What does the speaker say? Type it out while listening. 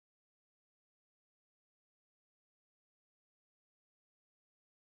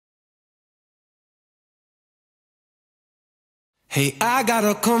Hey, I got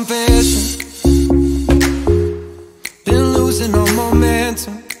a confession. Been losing all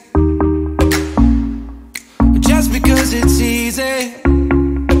momentum. Just because it's easy,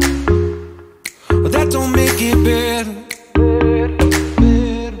 but that don't make it better.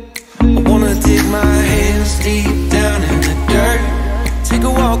 I wanna dig my hands deep down in the dirt, take a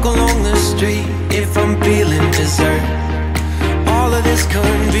walk along the street if I'm feeling dessert. All of this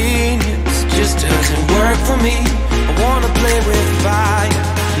convenience just doesn't work for me. I wanna play with fire,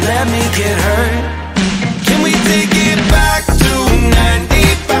 let me get hurt. Can we take it back to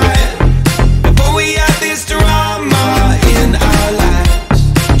 95, before we had this drama in our lives?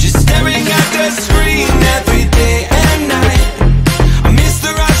 Just staring at the screen every day and night. I miss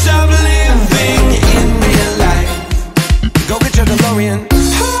the rush of living in real life. Go get your DeLorean.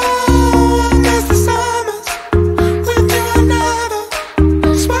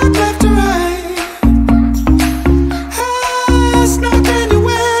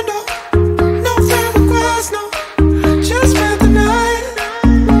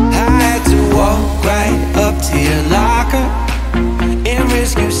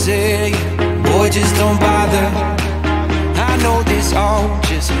 Just don't bother. I know this all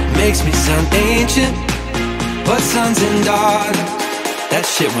just makes me sound ancient, but sons and daughters, that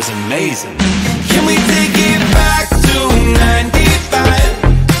shit was amazing. Can we take it back to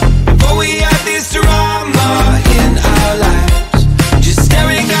 95, before we had this drama in our lives? Just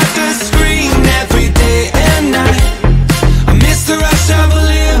staring at the screen every day and night. I miss the rush of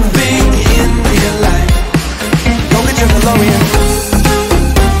living in real life. Go get your DeLorean.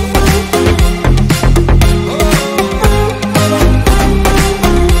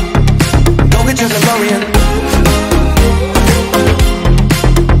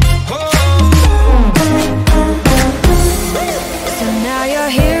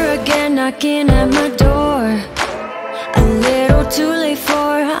 Knocking at my door, a little too late for,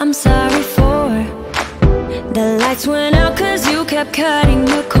 I'm sorry for. The lights went out cause you kept cutting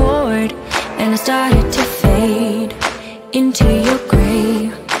the cord, and I started to fade into your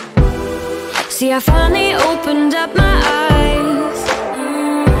gray. See, I finally opened up my eyes,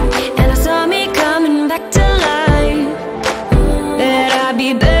 and I saw me coming back to life. That I'd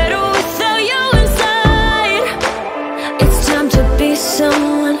be better without you inside. It's time to be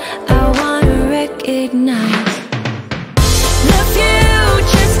someone I wanna recognize. The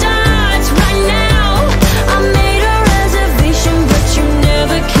future starts right now. I made a reservation, but you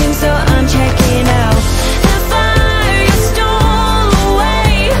never came, so I'm checking out. The fire you stole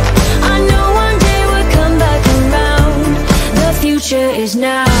away, I know one day we'll come back around. The future is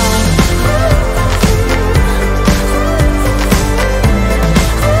now.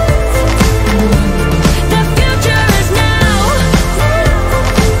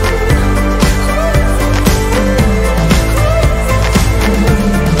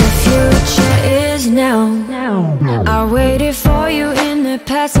 I waited for you in the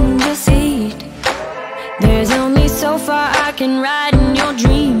passenger seat. There's only so far I can ride in your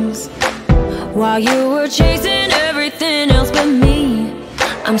dreams, while you were chasing everything else but me.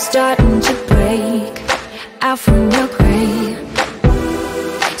 I'm starting to break out from your grave.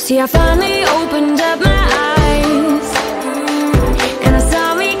 See, I finally opened up my eyes, and I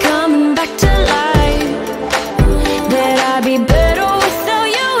saw me coming back to life. That I'd be better without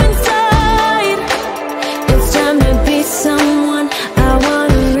you inside. It's time to be someone I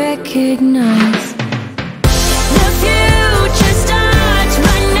wanna recognize. The future starts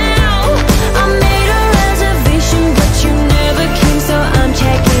right now. I made a reservation, but you never came, so I'm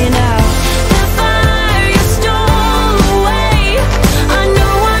checking out. The fire you stole away, I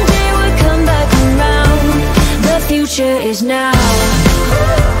know one day we'll come back around. The future is now.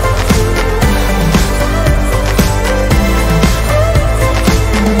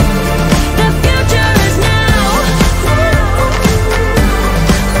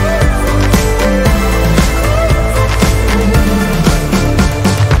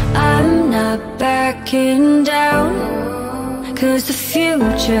 Down, cause the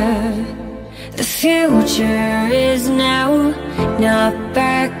future is now. Not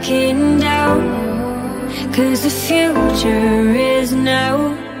backing down, cause the future is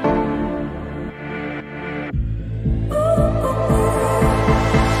now.